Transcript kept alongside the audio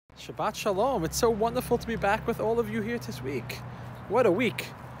Shabbat Shalom. It's so wonderful to be back with all of you here this week. What a week.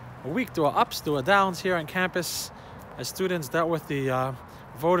 A week, there were ups, there were downs here on campus as students dealt with the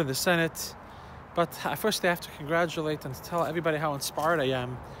vote in the Senate. But first I have to congratulate and tell everybody how inspired I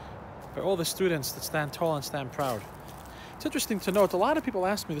am by all the students that stand tall and stand proud. It's interesting to note, a lot of people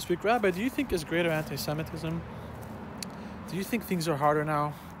asked me this week, Rabbi, do you think there's greater anti-Semitism? Do you think things are harder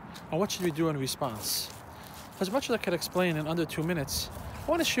now? And what should we do in response? As much as I could explain in under 2 minutes, I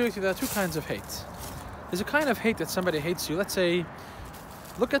want to share with you there are two kinds of hate. There's a kind of hate that somebody hates you. Let's say,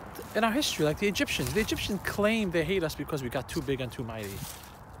 look at in our history, like the Egyptians. The Egyptians claimed they hate us because we got too big and too mighty.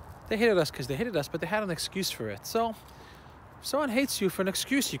 They hated us because they hated us, but they had an excuse for it. So, if someone hates you for an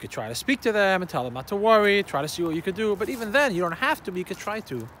excuse, you could try to speak to them and tell them not to worry, try to see what you could do. But even then, you don't have to, but you could try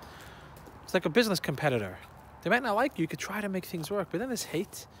to. It's like a business competitor. They might not like you, you could try to make things work. But then there's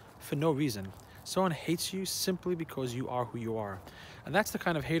hate for no reason. Someone hates you simply because you are who you are. And that's the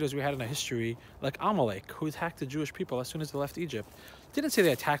kind of haters we had in our history, like Amalek, who attacked the Jewish people as soon as they left Egypt. It didn't say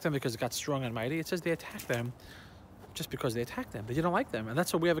they attacked them because it got strong and mighty. It says they attacked them just because they attacked them. They didn't like them. And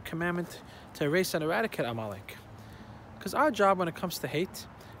that's why we have a commandment to erase and eradicate Amalek. Because our job when it comes to hate,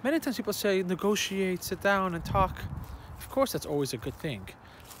 many times people say, negotiate, sit down and talk. Of course, that's always a good thing.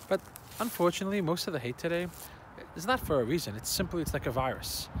 But unfortunately, most of the hate today is not for a reason. It's like a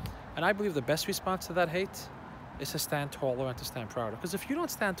virus. And I believe the best response to that hate is to stand taller and to stand prouder. Because if you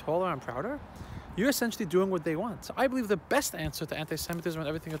don't stand taller and prouder, you're essentially doing what they want. So I believe the best answer to anti-Semitism and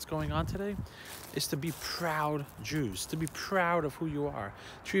everything that's going on today is to be proud Jews, to be proud of who you are,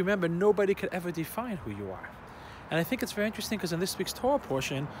 to remember nobody could ever define who you are. And I think it's very interesting because in this week's Torah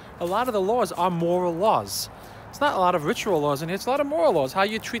portion, a lot of the laws are moral laws. It's not a lot of ritual laws in here, it's a lot of moral laws. How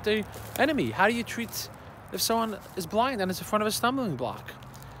you treat the enemy, how do you treat if someone is blind and is in front of a stumbling block.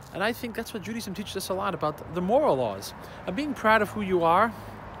 And I think that's what Judaism teaches us a lot about, the moral laws. And being proud of who you are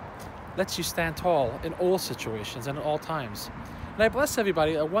lets you stand tall in all situations and at all times. And I bless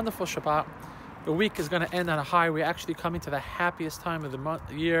everybody, a wonderful Shabbat. The week is going to end on a high. We're actually coming to the happiest time of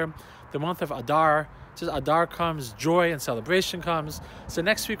the year, the month of Adar. It says Adar comes, joy and celebration comes. So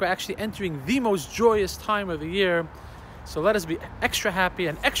next week we're actually entering the most joyous time of the year. So let us be extra happy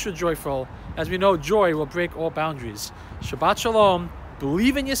and extra joyful, as we know joy will break all boundaries. Shabbat Shalom.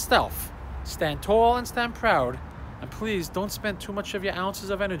 Believe in yourself, stand tall and stand proud, and please don't spend too much of your ounces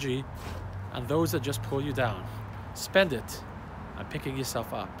of energy on those that just pull you down. Spend it on picking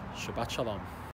yourself up. Shabbat Shalom.